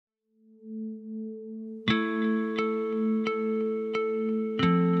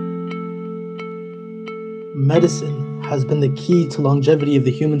Medicine has been the key to longevity of the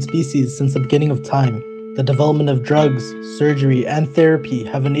human species since the beginning of time. The development of drugs, surgery, and therapy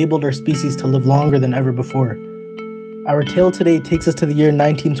have enabled our species to live longer than ever before. Our tale today takes us to the year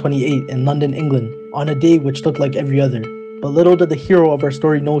 1928 in London, England, on a day which looked like every other. But little did the hero of our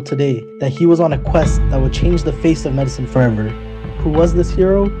story know today that he was on a quest that would change the face of medicine forever. Who was this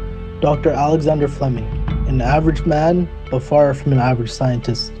hero? Dr. Alexander Fleming, an average man, but far from an average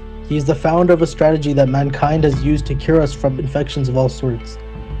scientist. He is the founder of a strategy that mankind has used to cure us from infections of all sorts.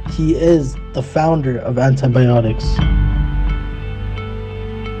 He is the founder of antibiotics.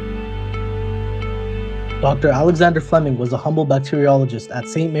 Dr. Alexander Fleming was a humble bacteriologist at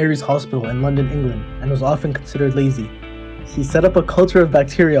St. Mary's Hospital in London, England, and was often considered lazy. He set up a culture of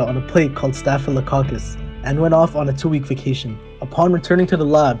bacteria on a plate called Staphylococcus and went off on a 2-week vacation. Upon returning to the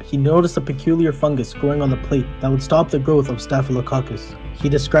lab, he noticed a peculiar fungus growing on the plate that would stop the growth of Staphylococcus. He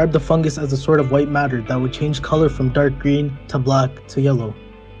described the fungus as a sort of white matter that would change color from dark green to black to yellow.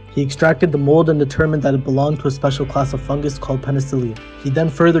 He extracted the mold and determined that it belonged to a special class of fungus called Penicillium. He then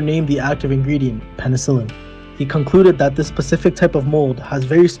further named the active ingredient penicillin. He concluded that this specific type of mold has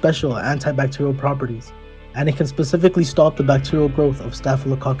very special antibacterial properties, and it can specifically stop the bacterial growth of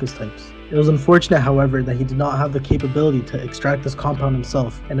Staphylococcus types. It was unfortunate, however, that he did not have the capability to extract this compound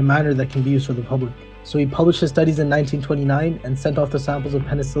himself in a manner that can be used for the public. So he published his studies in 1929 and sent off the samples of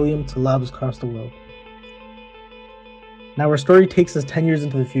Penicillium to labs across the world. Now our story takes us 10 years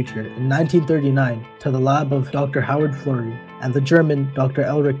into the future, in 1939, to the lab of Dr. Florey and the German Dr.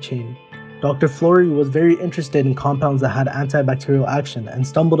 Chain. Dr. Florey was very interested in compounds that had antibacterial action and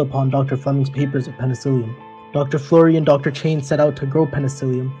stumbled upon Dr. Fleming's papers of penicillium. Dr. Florey and Dr. Chain set out to grow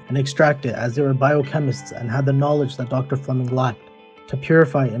penicillium and extract it, as they were biochemists and had the knowledge that Dr. Fleming lacked, to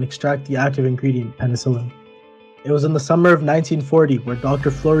purify and extract the active ingredient penicillin. It was in the summer of 1940 where Dr.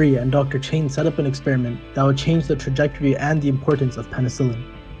 Florey and Dr. Chain set up an experiment that would change the trajectory and the importance of penicillin.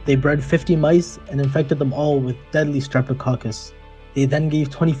 They bred 50 mice and infected them all with deadly streptococcus. They then gave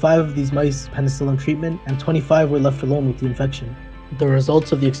 25 of these mice penicillin treatment and 25 were left alone with the infection. The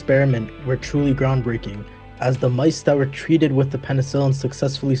results of the experiment were truly groundbreaking, as the mice that were treated with the penicillin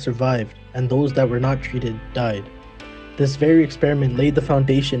successfully survived and those that were not treated died. This very experiment laid the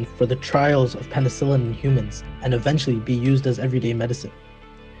foundation for the trials of penicillin in humans and eventually be used as everyday medicine.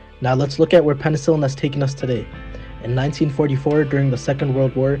 Now let's look at where penicillin has taken us today. In 1944, during the Second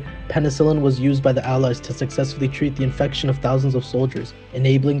World War, penicillin was used by the Allies to successfully treat the infection of thousands of soldiers,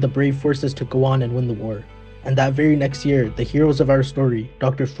 enabling the brave forces to go on and win the war. And that very next year, the heroes of our story,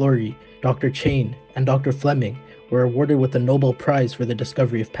 Dr. Florey, Dr. Chain, and Dr. Flemming, were awarded with the Nobel Prize for the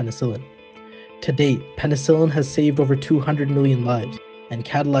discovery of penicillin. To date, penicillin has saved over 200 million lives and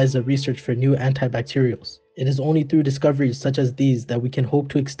catalyzed the research for new antibacterials. It is only through discoveries such as these that we can hope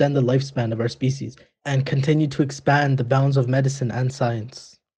to extend the lifespan of our species and continue to expand the bounds of medicine and science.